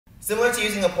Similar to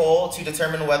using a pole to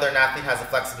determine whether an athlete has the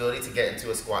flexibility to get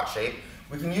into a squat shape,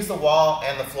 we can use the wall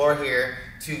and the floor here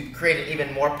to create an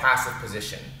even more passive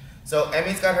position. So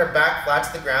Emmy's got her back flat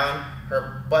to the ground,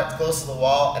 her butt close to the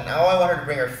wall, and now I want her to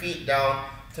bring her feet down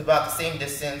to about the same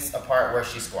distance apart where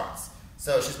she squats.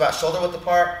 So she's about shoulder width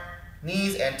apart,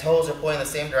 knees and toes are pointing in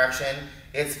the same direction.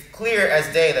 It's clear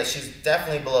as day that she's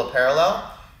definitely below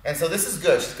parallel, and so this is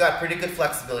good. She's got pretty good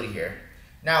flexibility here.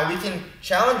 Now we can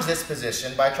challenge this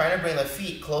position by trying to bring the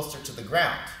feet closer to the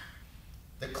ground.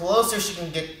 The closer she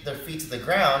can get their feet to the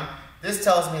ground, this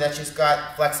tells me that she's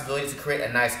got flexibility to create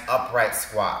a nice upright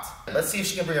squat. Let's see if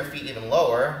she can bring her feet even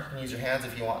lower. You can use your hands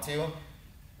if you want to.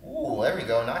 Ooh, there we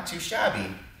go, not too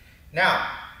shabby. Now,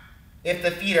 if the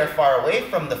feet are far away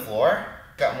from the floor,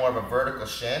 got more of a vertical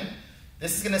shin,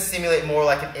 this is gonna simulate more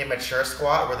like an immature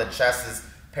squat where the chest is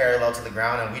parallel to the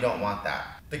ground, and we don't want that.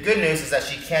 The good news is that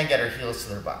she can get her heels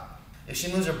to her butt. If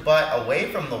she moves her butt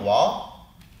away from the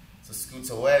wall, so scoots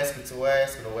away, scoot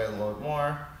away a little bit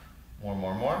more.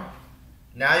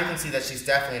 Now you can see that she's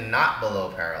definitely not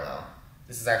below parallel.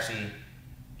 This is actually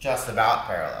just about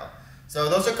parallel. So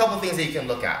those are a couple things that you can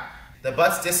look at. The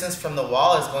butt's distance from the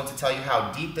wall is going to tell you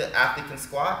how deep the athlete can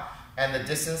squat, and the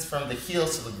distance from the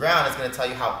heels to the ground is going to tell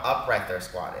you how upright their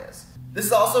squat is. This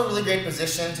is also a really great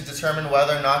position to determine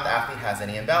whether or not the athlete has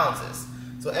any imbalances.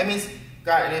 So Emmy's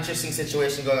got an interesting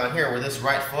situation going on here where this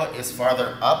right foot is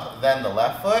farther up than the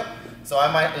left foot. So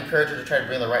I might encourage her to try to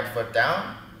bring the right foot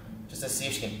down just to see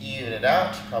if she can even it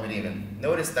out. She probably didn't even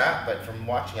notice that, but from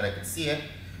watching it I can see it.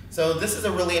 So this is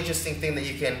a really interesting thing that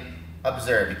you can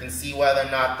observe. You can see whether or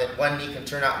not that one knee can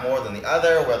turn out more than the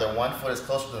other, whether one foot is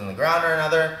closer than the ground or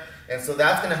another. And so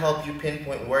that's going to help you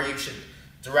pinpoint where you should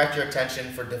direct your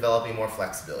attention for developing more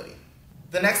flexibility.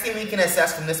 The next thing we can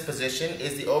assess from this position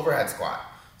is the overhead squat.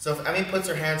 So if Emmy puts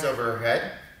her hands over her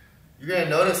head, you're going to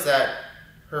notice that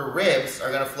her ribs are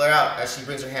going to flare out as she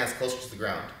brings her hands closer to the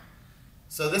ground.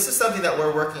 So this is something that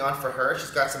we're working on for her. She's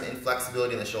got some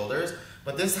inflexibility in the shoulders,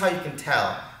 but this is how you can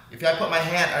tell. If I put my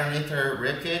hand underneath her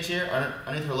rib cage here,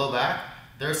 underneath her low back,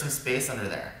 there's some space under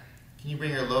there. Can you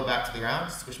bring your low back to the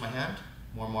ground? Squish my hand.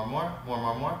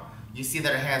 More. You see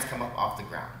that her hands come up off the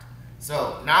ground.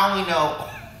 So now we know,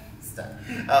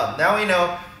 now we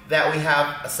know that we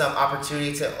have some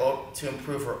opportunity to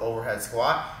improve her overhead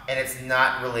squat, and it's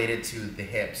not related to the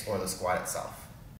hips or the squat itself.